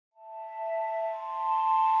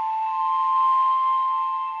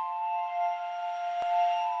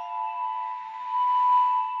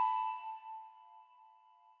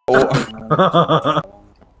Oh.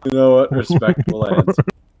 You know what? Respectable answer.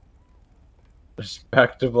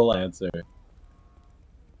 Respectable answer.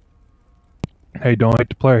 Hey, don't hate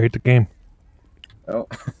the player, hate the game. Oh,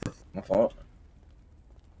 my fault.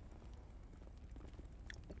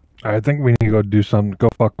 I think we need to go do something. Go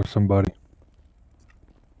fuck with somebody.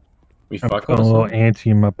 We I'm fuck with feeling a little someone? antsy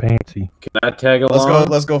in my pantsy. Can I tag along?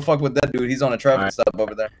 Let's go fuck with that dude. He's on a traffic stop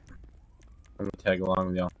over there. I'm gonna tag along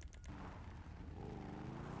with y'all.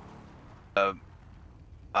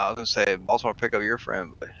 I was gonna say Baltimore pick up your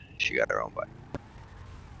friend, but she got her own bike.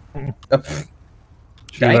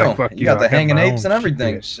 Damn, Like, you got the hanging my apes own and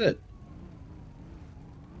everything. shit. Shit.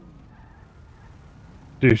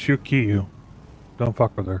 Dude, she'll key you. Don't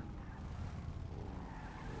fuck with her.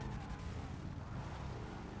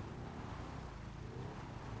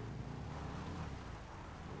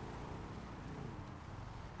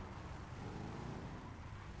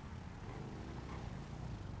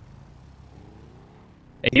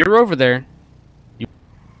 Hey, you're over there.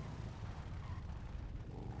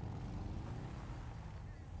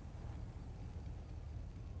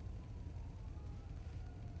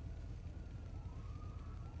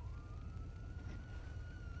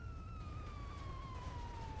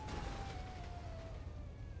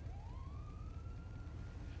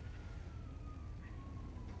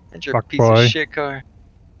 That's your Fuck piece boy. of shit car.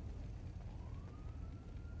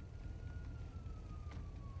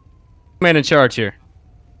 Man in charge here.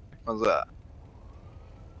 What's that?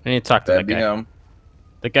 I need to talk to that That'd be guy. him.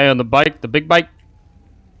 The guy on the bike, the big bike.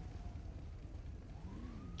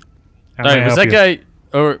 How may I Alright, was help that you?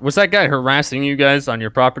 guy, or was that guy harassing you guys on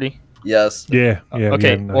your property? Yes. Yeah.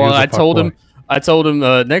 Okay. No, Well, he was a I told fuck him. boy. I told him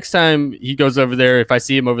next time he goes over there, if I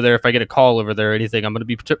see him over there, if I get a call over there or anything, I'm going to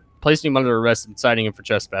be placing him under arrest and citing him for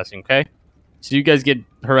trespassing. Okay. So you guys get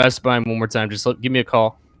harassed by him one more time, just give me a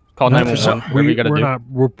call. Call No, 911. Whatever you got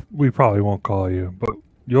to do. We probably won't call you, but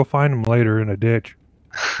you'll find him later in a ditch.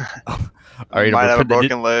 Are you Might have a pretend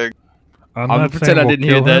broken leg. I'm gonna not pretend saying I we'll didn't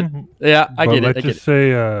hear kill that. him, Yeah, I but get it. let's I get just it.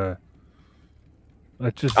 say,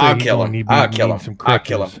 let's just say I'll he's kill gonna him. need I'll kill need him. some I'll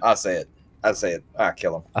kill him. crutches. I'll say it. I'll say it. I'll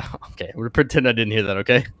kill him. Okay, I'm gonna pretend I didn't hear that.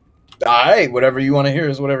 Okay. Alright, whatever you want to hear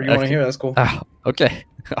is whatever you want to Okay. hear. That's cool. Okay.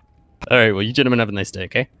 All right. Well, you gentlemen have a nice day.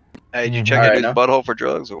 Okay. Hey, did you Mhm. check Alright, his now. butthole for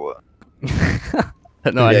drugs or what?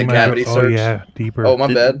 No, I Yeah, didn't. cavity Oh search. yeah, deeper. Oh, my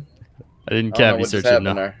bad. I didn't I don't know cavity what just search him. happened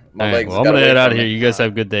No. there. My All right, legs well, I'm got gonna away head out from of here. me. You guys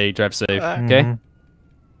have a good day. Drive safe. Okay. Mhm.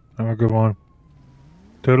 Have a good one.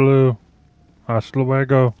 Toodaloo. Hasta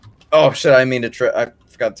luego. Oh shit! I mean to I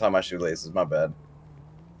forgot to tie my shoelaces. My bad.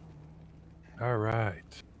 All right.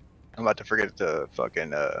 I'm about to forget to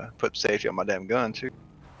fucking put safety on my damn gun too.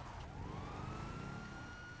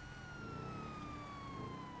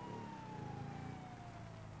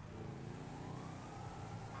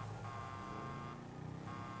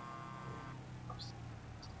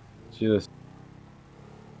 See this.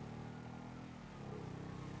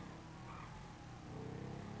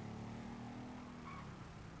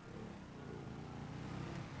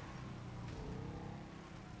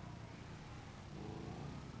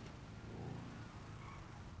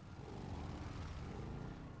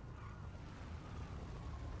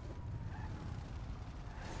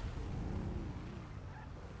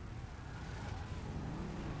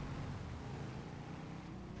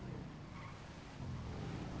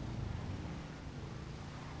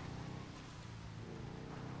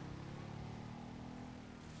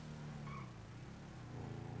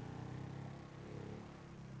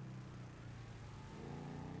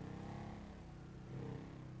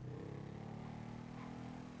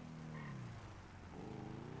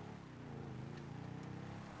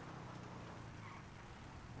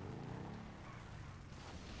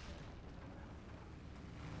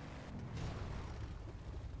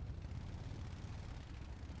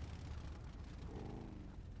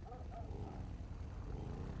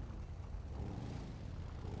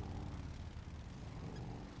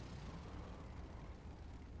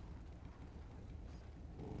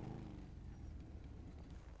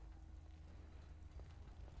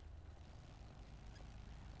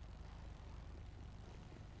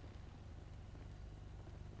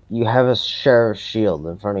 You have a sheriff's shield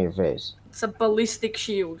in front of your face. It's a ballistic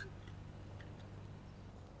shield.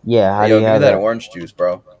 Yeah, how Hey, do yo, you give me have that it? orange juice,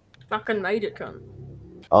 bro. Fucking made it, cunt.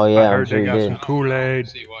 Oh I yeah, I'm heard sure they you got did. some Kool-Aid.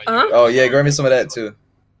 Huh? Oh yeah, grab me some of that too.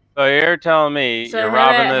 So you're telling me So you're how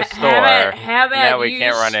robbing about- this how store about- how and now about we you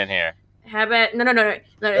can't just- run in here? How about no? Yo,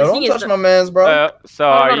 The don't thing is touch that- my man's, bro. So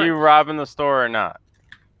Hold are on. you robbing the store or not?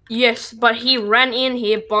 Yes, but he ran in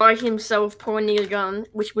here by himself pointing a gun,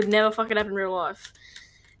 which would never fucking happen in real life.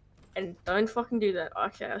 And don't fucking do that.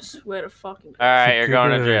 Okay, I swear to fucking God. All right, you're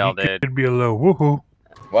going to He jail, dude. could be a little woohoo.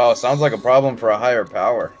 Wow, sounds like a problem for a higher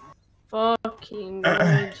power. Fucking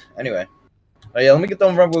good. Anyway. Oh, yeah, let me get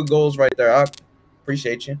them rebel goals right there. I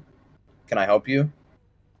appreciate you. Can I help you?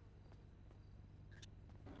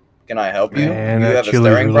 Can I help you? Man, You that have a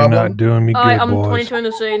chili's staring really problem? not doing me Alright, good, I'm boys. 22 in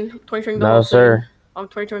the scene. 22 in the No, whole sir. scene. I'm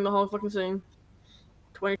 22 in the whole fucking scene.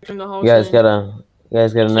 22 in the whole You guys scene. got a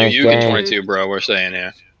nice You get gang. 22, bro. We're staying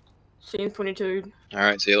here. Scene 22. All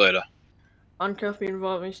right, see you later. Uncuff me,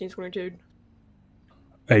 involve me, scene 22.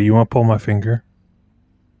 Hey, you want to pull my finger?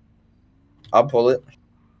 I'll pull it.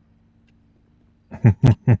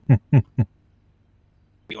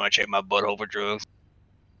 You want to check my butthole for drugs?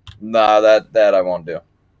 Nah, that I won't do.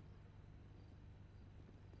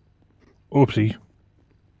 Oopsie.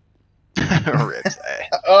 Rick's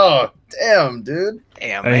Oh, damn, dude.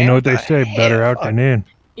 Damn, Hey, man. you know what they the say? Better hell? out than in.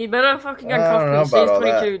 You better fucking I don't know uncuff me, about scene all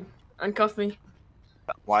that. 22. Uncuff me.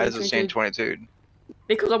 Why is it Scene scene 22?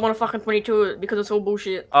 Because I want to fucking 22 it, because it's all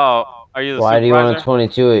bullshit. Oh, are you the Why do you want to supervisor?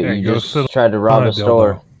 22 it? Yeah, You go just sit tried to rob on a it,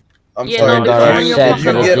 store. dildo. I'm Yeah, sorry. And no, got because you're upset Did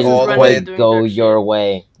you fucking because it get awful all the didn't way? friend quite doing go jack your shit.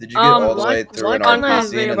 way. Did you get all the why- way through why an can't I RP be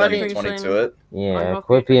scene and about then you to 22 it? Yeah, Uncuff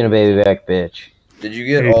quit me. being a baby back bitch. Did you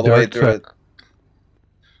get Hey, all the way dark through side. it?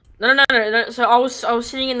 No. So I was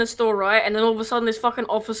sitting in the store, right, and then all of a sudden this fucking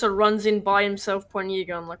officer runs in by himself pointing a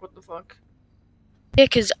gun. Like, what the fuck? Yeah,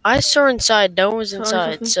 because I saw inside, no one was Sorry, inside,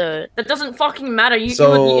 Justin. so... That doesn't fucking matter.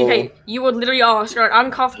 So- You would literally ask, right,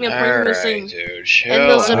 uncuff me, I'm pointing the scene. Alright, dude, chill. And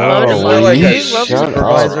there's a Oh, Is motorbike. there like a Who robbed shut the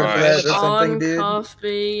supervisor motorbike? for that or something, dude? Uncuff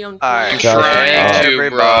me, I'm Alright, Shut up. Trying to, bro.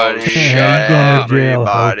 everybody, Shut going to up. jail,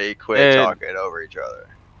 ho. everybody, quit Dude. talking over each other.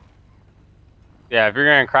 Yeah, if you're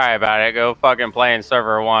gonna cry about it, go fucking play in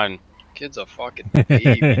server 1. Kid's a fucking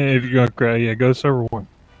baby. If you're gonna cry, yeah, go server 1.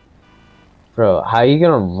 Bro, how you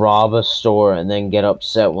gonna rob a store and then get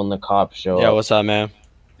upset when the cops show up? what's up, man?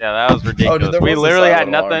 Yeah, that was ridiculous. there We was a literally had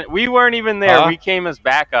silent alarm. nothing. We weren't even there. Huh? We came as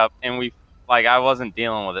backup, and I wasn't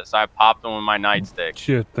dealing with it, so I popped them with my nightstick.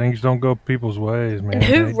 Shit, things don't go people's ways, man. And They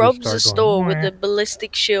who just robs start a going, store with "Meh." a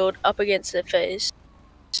ballistic shield up against their face?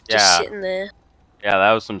 Just Yeah. sitting there. Yeah,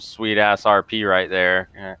 that was some sweet ass RP right there.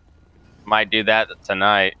 Yeah. Might do that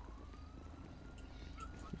tonight.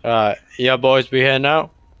 Yeah, boys, we heading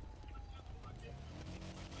out?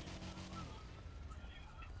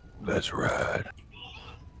 That's right.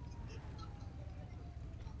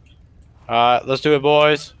 Let's do it,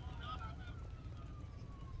 boys.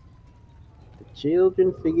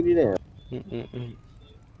 Children figured it out.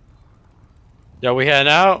 Yeah, we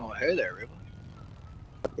heading out? Oh, hey there, Ribble.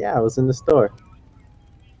 Yeah, I was in the store.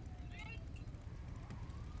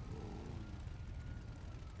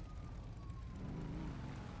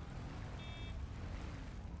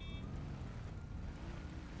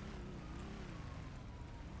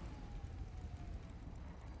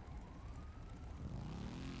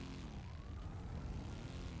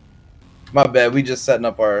 My bad. We just setting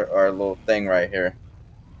up our little thing right here.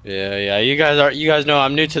 Yeah. You guys know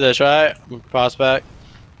I'm new to this, right? I'm a prospect.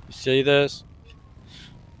 You see this?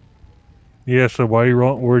 Yeah, so why you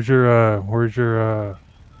rolling? Where's your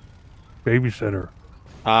babysitter?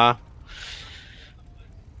 Huh?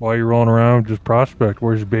 Why you rolling around just prospect?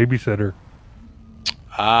 Where's your babysitter?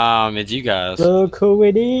 It's you guys. Look who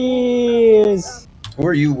it is! Who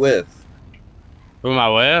are you with? Who am I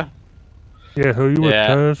with? Yeah, who you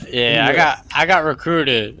with, cuz? Yeah, I got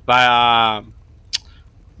recruited by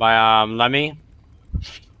Lemmy.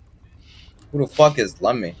 Who the fuck is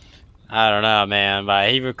Lemmy? I don't know, man, but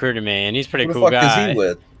he recruited me, and he's a pretty Who the cool fuck guy. is he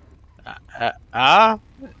with?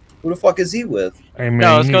 Who the fuck is he with? Hey, man, No,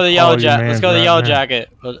 you let's need go to the to yellow call your jacket. Let's mans go to the right yellow now. jacket.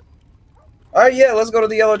 All right, yeah, let's go to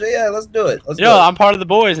the yellow. Yeah, let's do it. Let's Yo, do it. I'm part of the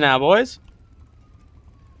boys now, boys.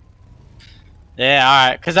 Yeah, all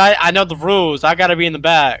right. Cause I know the rules. I gotta be in the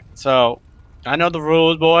back, so I know the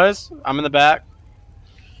rules, boys. I'm in the back,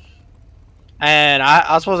 and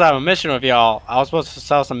I was supposed to have a mission with y'all. I was supposed to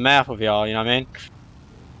sell some math with y'all. You know what I mean?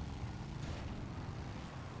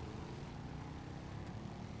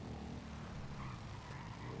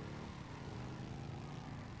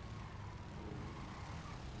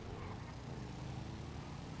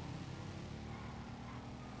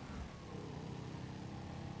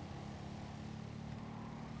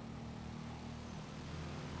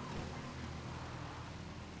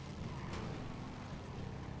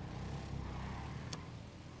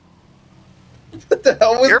 What the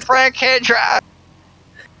hell was Your friend can't drive.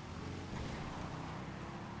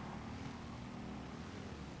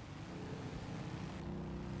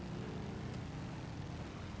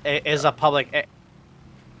 It is a public.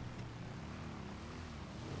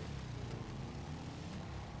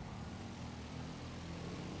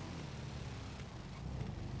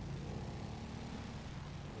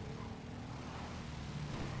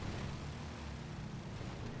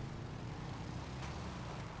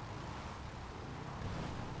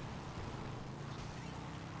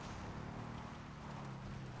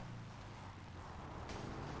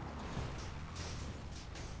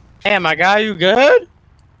 Hey, my guy, you good?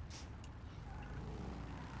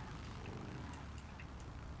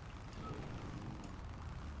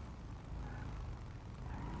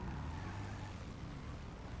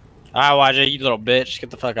 Alright, YJ, you little bitch.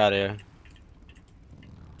 Get the fuck out of here.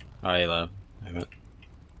 Alright, love. Damn it.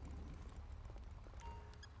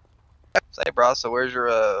 Say, bro. So where's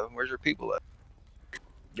your people at?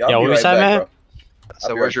 Yeah, what you say, man?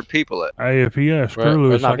 So where's your people at? Hey, if he has screw Where's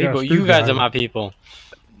loose, my I got people? You guys are screwdriver. my people.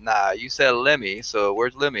 Nah, you said Lemmy. So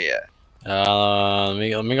where's Lemmy at?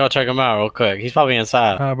 Let me go check him out real quick. He's probably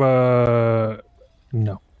inside. How about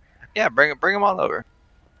no? Yeah, bring him on over.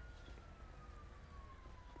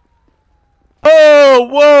 Oh,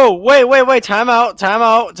 whoa, wait, time out.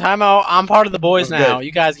 I'm part of the boys now.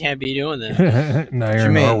 You guys can't be doing this. Now you're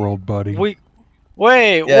in our world, buddy. Wait,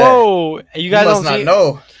 Yeah. whoa. You guys must don't not see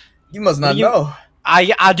know. You must not know.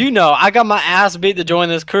 I do know. I got my ass beat to join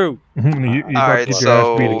this crew. you All right, get your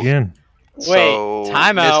ass beat again. Wait,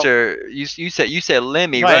 time out. Mister, you said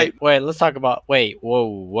Lemmy, Wait, right? wait, let's talk about. Wait,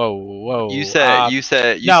 whoa. You said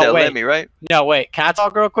no, wait. Lemmy, right? No, wait. Can I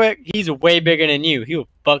talk real quick? He's way bigger than you. He'll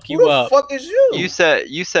fuck you Who the up. fuck is you? You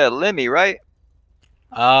said Lemmy, right?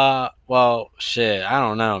 Well, shit. I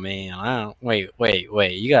don't know, man. I don't. Wait.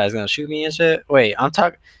 You guys gonna shoot me and shit? Wait, I'm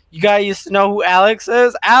talking. You guys used to know who Alex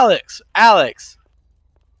is? Alex. I'm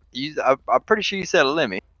pretty sure you said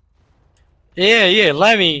Lemmy. Yeah,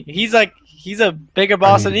 Lemmy. He's a bigger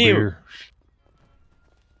boss than you. Beer.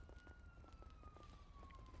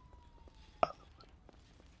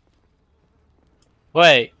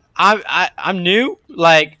 Wait, I'm new.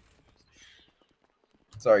 Like,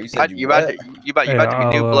 sorry, you said you about to be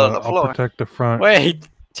new blood on the floor. I'll protect the front. Wait,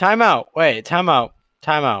 time out.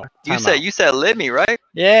 You said Lemmy, right?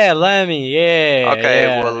 Yeah, Lemmy. Yeah. Okay,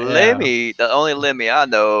 yeah, well, yeah. Lemmy, the only Lemmy I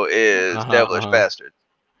know is Devilish Bastard.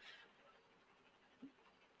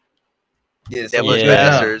 Yeah, Devilish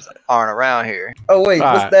Bastards aren't around here. Oh wait,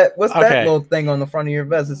 what's that Okay. little thing on the front of your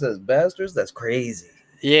vest that says bastards? That's crazy.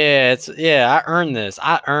 Yeah, I earned this.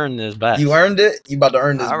 Bet. You earned it. You about to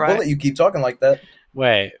earn this All right. bullet. You keep talking like that.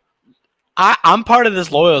 Wait, I'm part of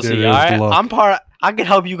this loyalty. It All is right, luck. I can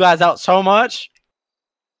help you guys out so much.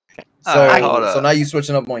 So, hold up. so now you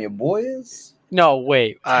switching up on your boys? No,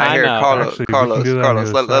 wait. Alright, here, Time out. Carlos, Actually, we can do that on the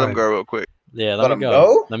let other him side. go real quick. Yeah, Let let him me go?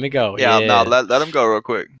 go. Let me go. Yeah, Yeah. no, let him go real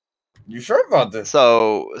quick. You sure about this?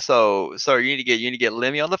 So you need to get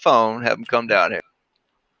Lemmy on the phone, have him come down here.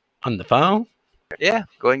 On the phone? Yeah,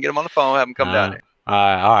 go ahead and get him on the phone, have him come down here. All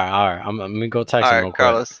right. Let me go text All him real right,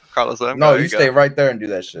 quick. Carlos, let him No, go. you stay right there and do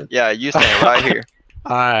that shit. Yeah, you stay right here.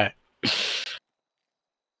 All right.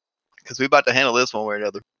 Because we about to handle this one way or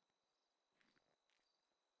another.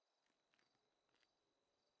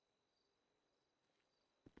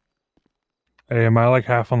 Hey, am I like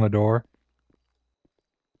half on the door?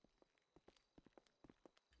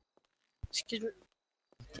 Excuse me.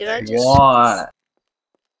 Did I just? What?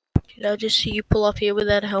 Did I just see you pull up here with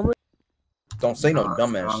that helmet? Don't say no Oh,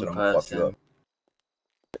 dumbass wrong shit. I'm gonna fuck you up.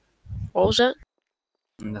 What was that?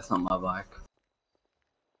 That's not my bike.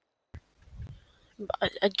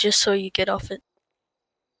 I just saw you get off it.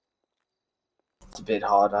 It's a bit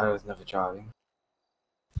hard. I was never driving.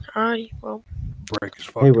 Alrighty, well. Break his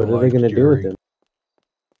fucking legs, Jerry.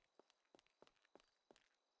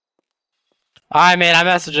 All right, man. I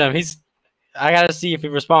messaged him. I gotta see if he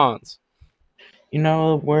responds. You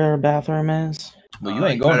know where a bathroom is? Well, you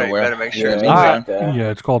ain't going nowhere. Better make sure. Yeah,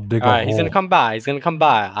 Yeah, it's called dig All a right, he's hole. gonna come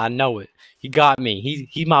by. I know it. He got me.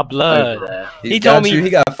 He's my blood. He He got told me you. He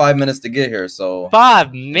got 5 minutes to get here, so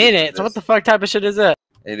 5 minutes. What the fuck type of shit is that?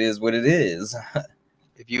 it is what it is.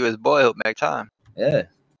 If you his boy, he'll make time. Yeah.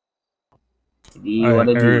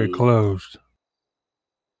 Area closed.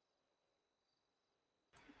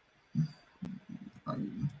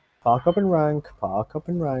 Park up and rank.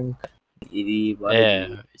 Yeah.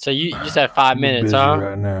 So you said 5 minutes, Busy huh?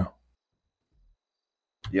 right now.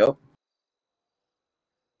 Yep.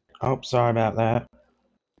 Oh, sorry about that.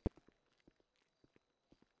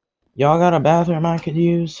 Y'all got a bathroom I could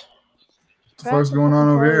use? What the fuck's going on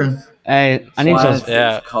over here? Hey, I need some.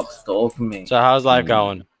 Yeah. Cops stalking me. So how's life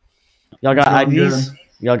going? Y'all got It's going IDs?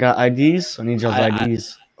 Y'all got IDs? I need y'all's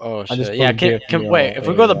IDs. Oh I just shit. Yeah. put a gift Can in wait? your If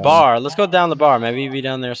we go to the area. bar, let's go down the bar. Maybe you'll be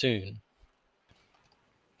down there soon.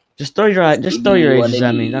 Just throw your ages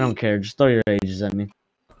at me. I don't care. Just throw your ages at me.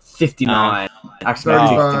 59.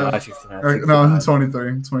 Actually, 35. 69, No, I'm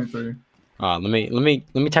 23. 23. Let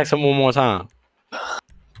me text him one more time.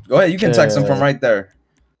 Go ahead. You can text him from right there.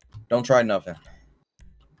 Don't try nothing.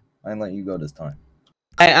 I ain't letting you go this time.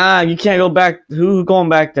 Hey, you can't go back. Who going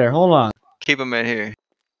back there? Hold on. Keep him in here.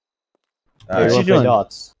 All right. What you doing?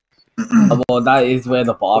 Well, that is where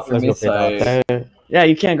the bathroom is, so... Yeah,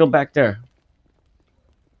 you can't go back there.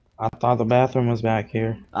 I thought the bathroom was back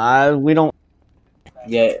here. We don't.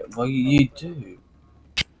 Yeah, well, you do.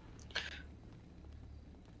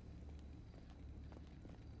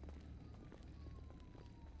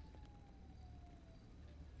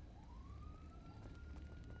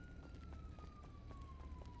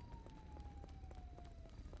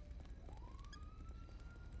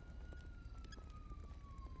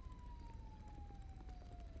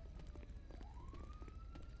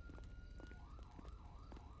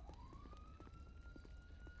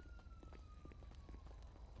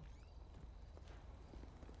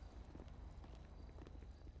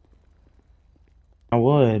 I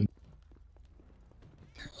would.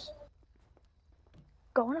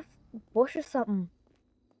 Go in a bush or something.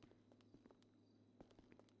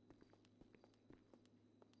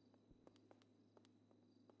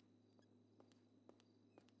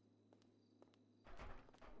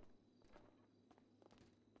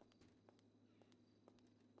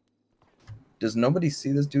 Does nobody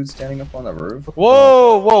see this dude standing up on the roof?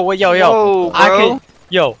 Whoa, wait, yo. Whoa, I bro.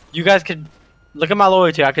 could, you guys could look at my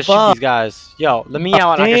loyalty. I could shoot Fuck. these guys. Yo, let me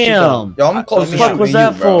out and I can shoot them. Yo, I'm close What the fuck was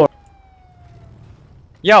that for?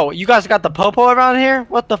 Yo, you guys got the popo around here?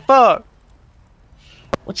 What the fuck?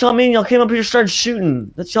 What y'all mean? Y'all came up here and started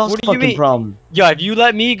shooting. That's y'all's What do you fucking mean? problem. Yo, if you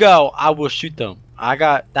let me go, I will shoot them. I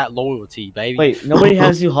got that loyalty, baby. Wait, nobody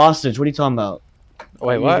has you hostage. What are you talking about?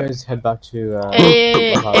 Wait, what? You guys head back to.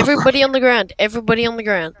 Everybody on the ground. Everybody on the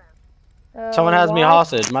ground. Someone has me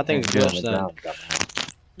hostage. My thing's glitched then.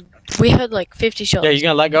 We had like 50 shots. Yeah, you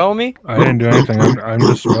gonna let go of me? I didn't do anything. I'm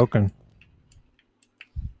just smoking.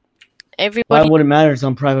 Everybody. Why would it matter? It's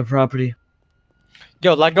on private property.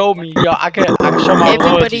 Yo, let go of me. Yo, I can show my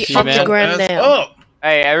Everybody loyalty to you, on the man. ground now.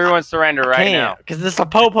 Hey, everyone surrender right now. Cause there's a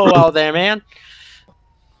popo out there, man.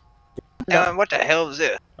 What the hell is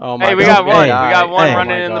this? Oh my Hey, we God. got one. Hey, We got one hey,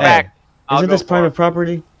 running oh in my the God. back. I'll Isn't go this for private it.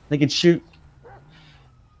 property? They could shoot.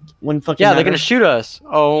 When fucking. Yeah, they're gonna shoot us.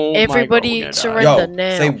 Oh Everybody my God. surrender Yo,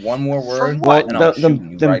 now. say one more word, Well, and I'll shoot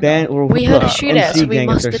you right now. We had a NC shootout, so we gang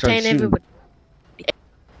must if they start detain shooting. everybody.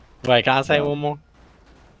 Wait, can I say one more?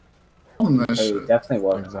 It definitely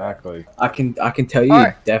was. Exactly. I can tell you, Alright.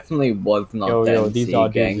 it definitely was not Yo, the these MC are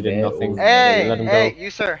dudes gang who did there. nothing. Hey, Let him hey, go.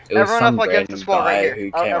 you sir. It was Everyone some up against the random wall right guy here.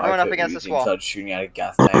 who came Everyone out up against this Uzi and wall. started shooting at a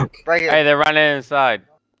gas tank. Right here. Hey, they're running inside.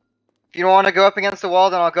 If you don't want to go up against the wall,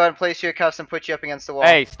 then I'll go ahead and place you in cuffs and put you up against the wall.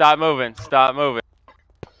 Hey, stop moving. Stop moving.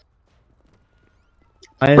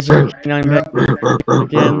 Why is there a canine back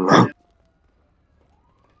again?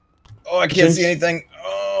 Oh, I can't see anything.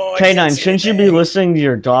 Oh, I K9, can't see shouldn't you anything. be listening to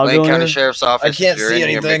your dog Lake owner? County Sheriff's Office. I can't if you're see in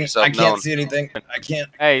here, make anything. yourself I can't known. see anything. I can't.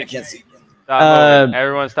 Hey, I can't see. stop moving.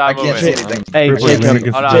 Everyone stop I can't moving. see anything. Hey, Hold on,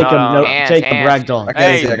 Jacob, hold on, Jacob, hold on. no, Hands, Jacob, hands. ragdoll. I can't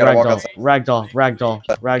Hey, see. I gotta walk Ragdoll,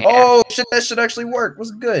 outside. ragdoll. Oh shit! That should actually work.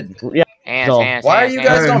 What's good? Yeah. Hands, Why are you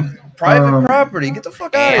guys hands. on private property? Get the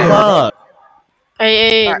fuck out of here. Fuck.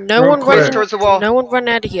 Hey, Alright, no real one quick. run towards the wall. No one run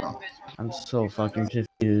out of here. I'm so fucking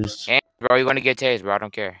confused. Bro, you're gonna get tased, bro. I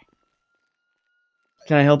don't care.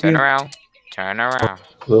 Can I help you? around. Turn around.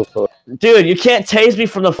 Dude, you can't tase me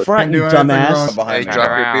from the front, Can't you do anything dumbass. wrong. Hey, Behind me. drop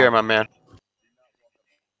your around. beer, my man.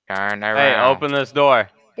 Turn around. Hey, open this door.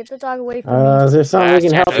 Get the dog away from me. Is there something we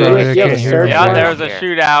can help you with? You have a search Yeah, warrant? there's a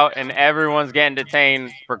shootout and everyone's getting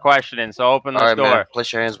detained for questioning. So open this All right, door. man.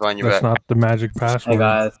 Place your hands behind your That's back. not the magic Hey password.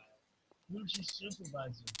 guys.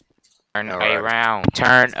 Turn around.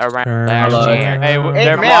 Turn around. Turn Last Hello. chance. Hey, Hey,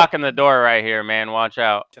 they're ma'am. blocking the door right here, man. Watch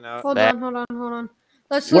out. Hold on.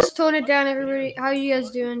 Let's tone it down, everybody. How you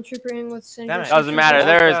guys doing? Troopering with Senator. Doesn't matter.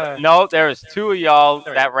 There's two of y'all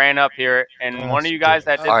that ran up here, and one of you guys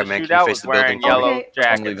that did All right, the man, can you shootout face was the wearing building? yellow Okay.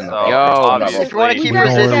 jackets. I'm leaving the So building. obviously, If you want to keep We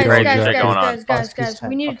don't worry resisting, about crazy shit going on. Guys,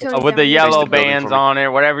 we need to tone it With down. the yellow Face the building bands for me. on it,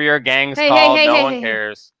 whatever your gang's Hey, called, hey, no hey, one hey.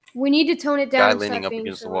 cares. We need to tone it down. Guy and leaning stop up being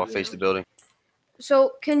against the so wall. loud. Face the building.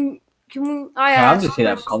 So can we? I'm just here to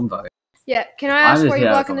have a convo. Yeah. Can I I'm ask just why here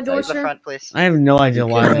you're to blocking the door, to the sir? front, please. I have no idea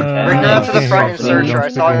why. Bring her up to the can't front help and that. search her.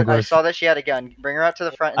 Don't speak I English. saw that she had a gun. Bring her out to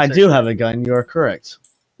the front. And I search do her. have a gun. You are correct.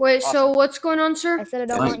 Wait. So what's going on, I sir? said I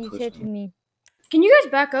don't want you touching me. Can you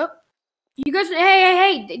guys back up? You guys.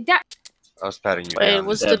 Hey. That. I was patting you Wait, down.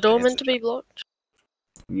 was Just the have door to meant answer. to be blocked?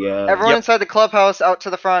 Yeah. Everyone inside the clubhouse, out to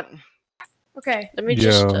the front. Okay. Let me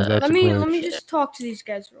just. Yo, that's Let a me glitch. just talk to these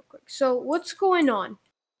guys real quick. So what's going on?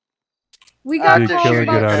 We got After calls Killer,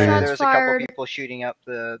 about get outta here. there shots was a couple fired. people shooting up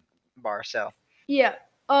the bar cell. Yeah.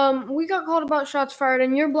 We got called about shots fired,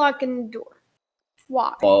 and you're blocking the door.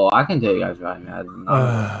 Why? Well, I can tell you guys right now. None of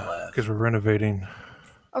them left. Because we're renovating.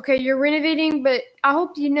 Okay, you're renovating, but I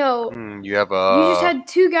hope you know You have you just had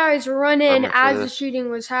 2 guys run in permit for as the this? shooting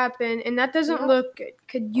was happening, and that doesn't look good.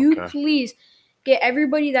 Could you Okay. please get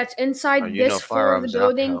everybody that's inside you know this floor of the firearms and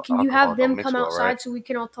building? Can you alcohol have them don't mix come well, outside right? so we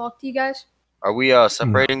can all talk to you guys? Are we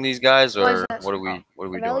separating these guys, Why is or that what are so? we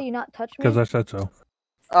Ravelli, doing? you not touch me? Because I said so.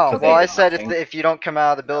 Oh, Okay. well, I said if you don't come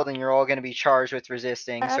out of the building, you're all going to be charged with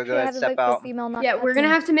resisting. So go Actually, I ahead, have a step big out. female not Yeah, we're gonna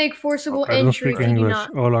have to make forcible I don't entry speak if you do English.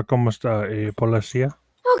 not. Hola, ¿cómo está, policía?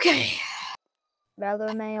 Okay.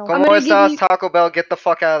 Rather male. I'm gonna give you- Taco Bell, get the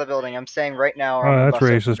fuck out of the building. I'm saying right now, or I'm Oh, gonna that's bust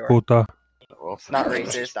open the racist, door. puta. It's not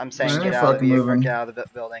racist. I'm saying Man, get ain't out of the fucking vehicle. moving. Get out of the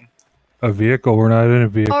building. A vehicle? We're not in a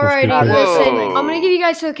vehicle. Alrighty, stupid. listen. I'm gonna give you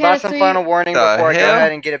guys a count Last of and 3. final warning The before I go hell?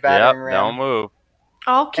 ahead and get a battering ram. Don't move.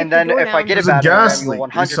 I'll kick And then the door if I down. get a There's a battering ram, gas you'll leak.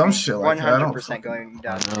 100 There's some shit like that. I don't 100% going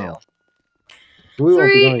down to know. jail. We won't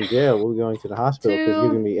be 3, going to jail. We'll be going to the hospital because you're 2,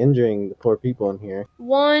 going to be injuring the poor people in here.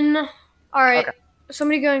 1. All right.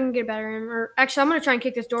 Somebody go and get a battering ram. Or actually, I'm gonna try and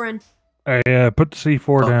kick this door in. Hey, put the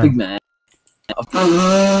C4 down. Big man.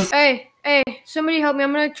 Hey, somebody help me.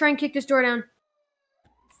 I'm gonna try and kick this door down.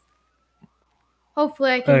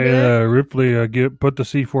 Hopefully, I can do it. Hey, Ripley, put the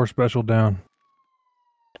C4 special down.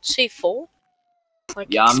 C4? Like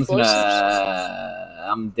Yeah, I'm explosives?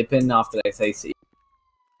 I'm dipping after they say C.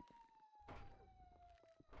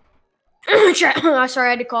 Sorry, I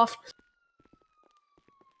had to cough.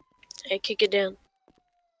 Hey, kick it down.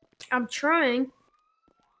 I'm trying.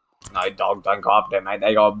 No, dog, don't go up there, mate.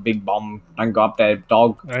 They got a big bomb. Don't go up there,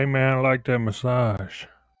 dog. Hey, man, I like that massage.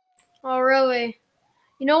 Oh, really?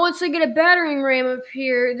 You know, once I get a battering ram up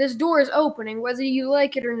here, this door is opening, whether you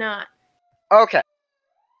like it or not. Okay.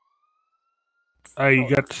 Hey, you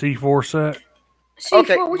got the C4 set? C4,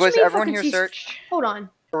 Okay, what was you mean everyone fucking here C4? searched? Hold on.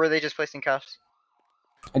 Or were they just placed in cuffs?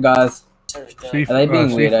 Hey, guys. C4, Are they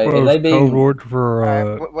being weird? Are C4 they is being... code word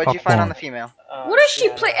for What'd you find on popcorn. the female? What does she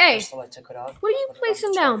play? Hey, what do you place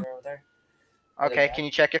him down? Okay, can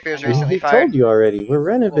you check if it was We recently fired? told you already. We're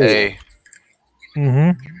renovating. Hey,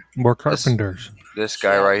 Mm-hmm. We're carpenters. this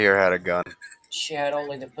guy right here had a gun. She had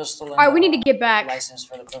only the pistol and Alright, we need to get back. license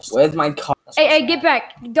for the pistol. Where's my car? Hey, get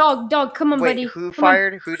back. Dog, come on, Wait, buddy. who Come on.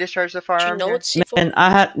 fired? Who discharged the firearm? know here? it's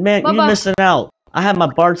C4? Man, you Bubba. missing out. I had my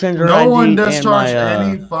bartender No ID one and discharged my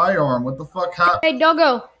any firearm. What the fuck happened? Hey,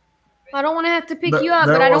 doggo. I don't want to have to pick you up,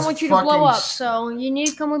 there but I don't was want you to blow fucking up. So you need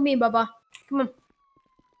to come with me, Bubba. Come on.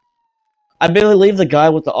 I believe the guy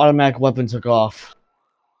with the automatic weapon took off.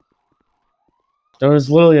 There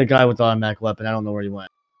was literally a guy with the automatic weapon. I don't know where he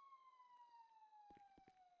went.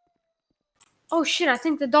 Oh shit! I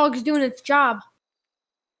think the dog's doing its job.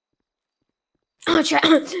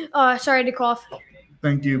 Sorry to cough.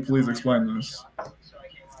 Thank you. Please explain this.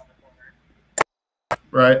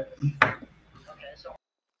 Right.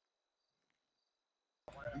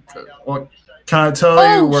 Well, can I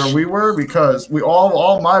tell you where we were? Because we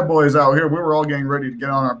all my boys out here, we were all getting ready to get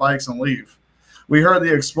on our bikes and leave. We heard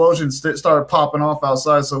the explosion started popping off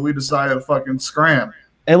outside, so we decided to fucking scram.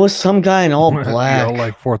 It was some guy in all black. Y'all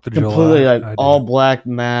like 4th of Completely July. like all black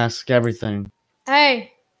mask, everything.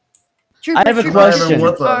 Hey. I have a question.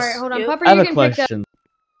 Alright, hold on. Pupper, I have you're a getting picked up. question.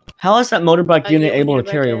 How is that motorbike you unit able to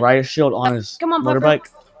back carry a in. riot shield on his Come on, Pupper. motorbike?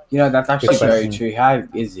 You know, that's actually Good very question. true. How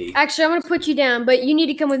is he? Actually, I'm gonna put you down, but you need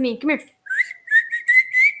to come with me. Come here.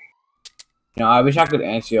 You know, I wish I could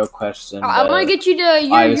answer your question. I'm gonna get you to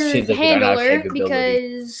I your seems like you don't have handler capability.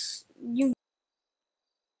 because you.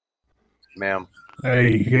 Ma'am.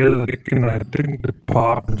 Hey, Gilligan, I think the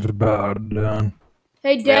popping's about done.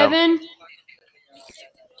 Hey, Devin.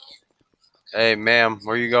 Hey, ma'am,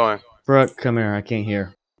 where you going? Brooke, come here. I can't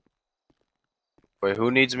hear. Wait,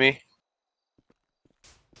 who needs me?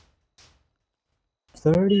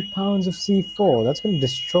 30 pounds of C4. That's going to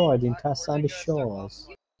destroy the entire Sandy Shores.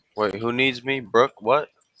 Wait, who needs me? Brooke, what?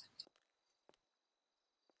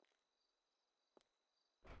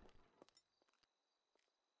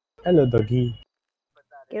 Hello, doggy.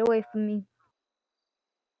 Get away from me.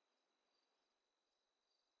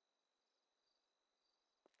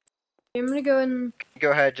 I'm gonna go and.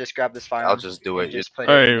 Go ahead, just grab this firearm. I'll just do and it. Just put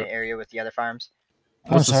All it in right. the area with the other firearms.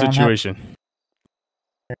 What's the situation?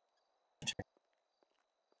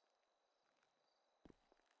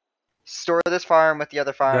 Store this firearm with the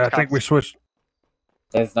other firearms. Yeah, I think we switched.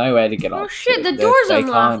 There's no way to get off. Oh shit! The There's- door's they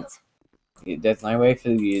unlocked. can't- There's no way for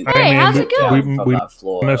you. Hey, how's it We, going?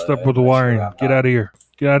 we messed up with the wiring. Get out of here.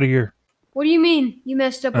 Get out of here. What do you mean you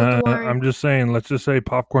messed up with the wiring? I'm just saying, let's just say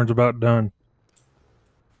popcorn's about done.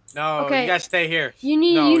 No, Okay. you guys stay here. You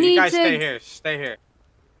need- No, you need guys to- stay here. Stay here.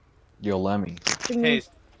 Yo, Lemmy. Hey,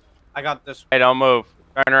 I got this. Hey, don't move.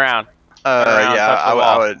 Turn around. Turn around, Yeah, touch the I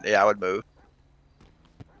wall. would. Yeah, I would move.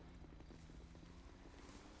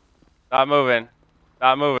 Stop moving.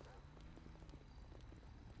 Stop moving.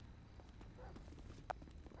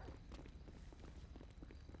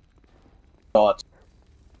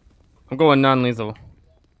 I'm going non-lethal.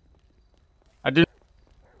 I did.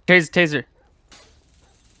 Taser.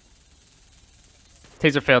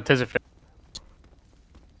 Taser failed. Taser failed.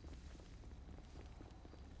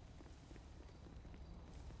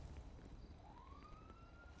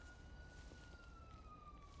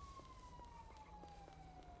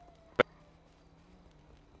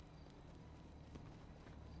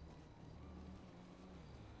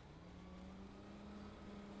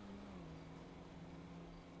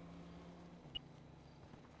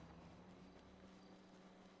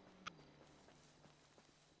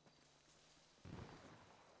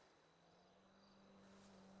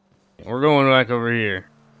 We're going back over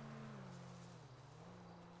here.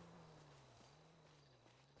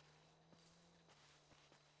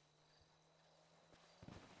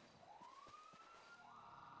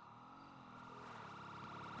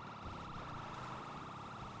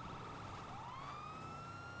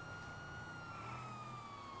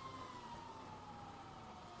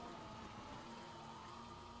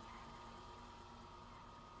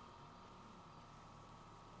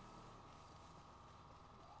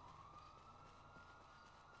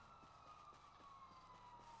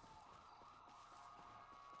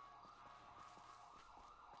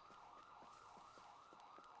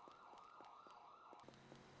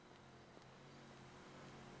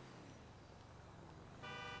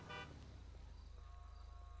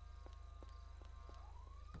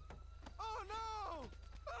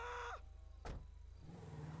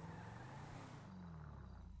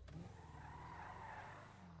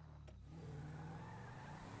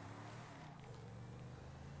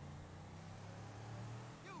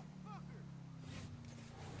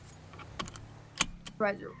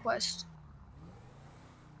 Write the request.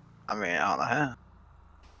 I mean, I don't know how.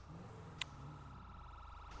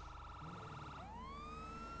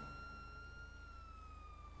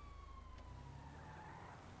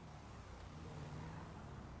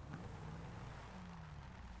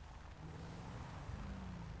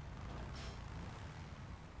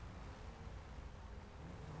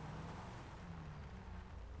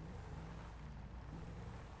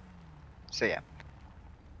 So yeah.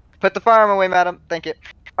 Put the firearm away, madam. Thank you.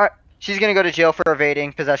 Alright. She's gonna go to jail for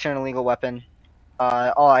evading, possession of an illegal weapon.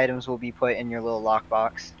 All items will be put in your little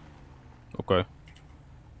lockbox. Okay.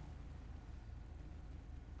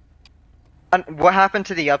 What happened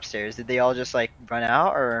to the upstairs? Did they all just like run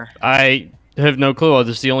out, or? I have no clue.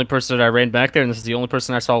 This is the only person that I ran back there, and this is the only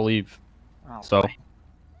person I saw leave. Oh, so. boy.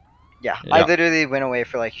 Yeah, Yeah. I literally went away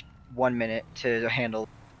for like 1 minute to handle.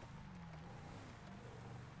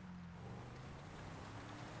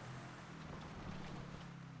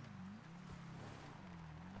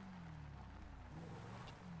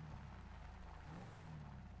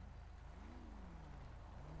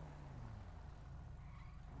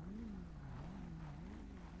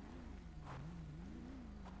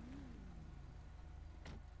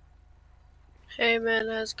 Hey man,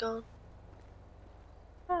 how's it going?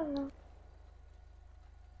 Hello.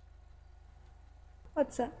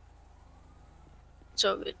 What's up? It's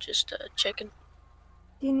all good, just checking.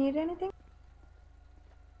 Do you need anything?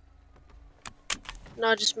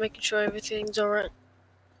 No, just making sure everything's alright.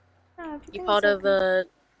 No, You everything's part of okay.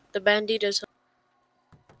 the Bandidos?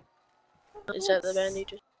 Is that the What's-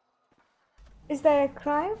 Bandidos? Is that a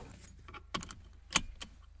crime?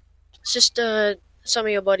 It's just some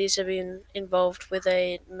of your buddies have been involved with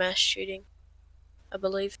a mass shooting, I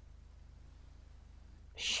believe.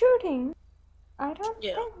 Shooting? I don't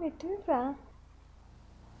Yeah. think we do that.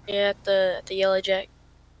 Yeah, at the Yellow Jack.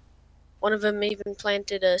 One of them even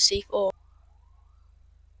planted a C4.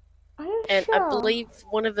 Are you And sure? I believe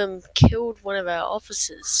one of them killed one of our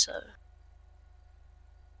officers, so...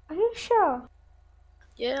 Are you sure?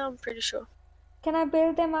 Yeah, I'm pretty sure. Can I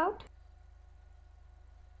bail them out?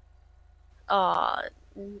 I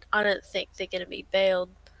don't think they're gonna be bailed.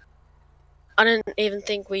 I don't even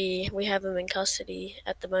think we have them in custody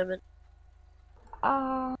at the moment.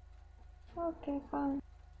 Okay, fine.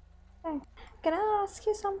 Thanks. Can I ask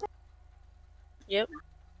you something? Yep.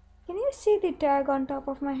 Can you see the tag on top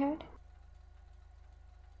of my head?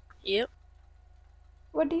 Yep.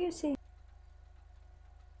 What do you see?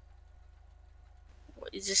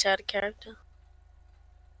 What, is this out of character?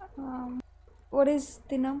 What is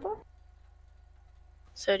the number?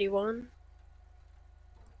 31.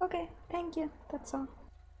 Okay, thank you. That's all.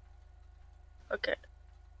 Okay.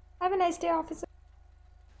 Have a nice day, officer.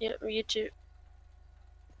 Yep, you too.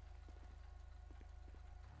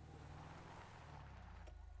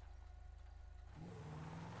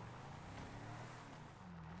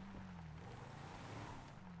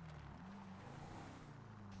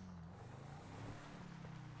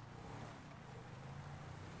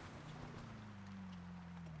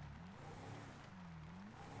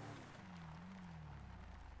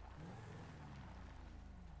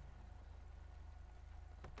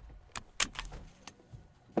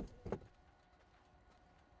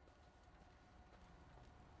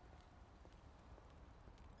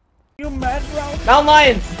 You mad, bro? Mountain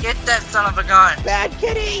lions! Get that son of a gun. Bad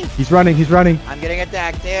kitty! He's running, he's running. I'm getting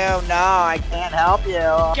attacked too. No, I can't help you.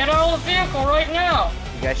 Get out of the vehicle right now.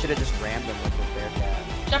 You guys should have just rammed him with the bear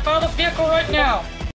cat. Step out of the vehicle right now.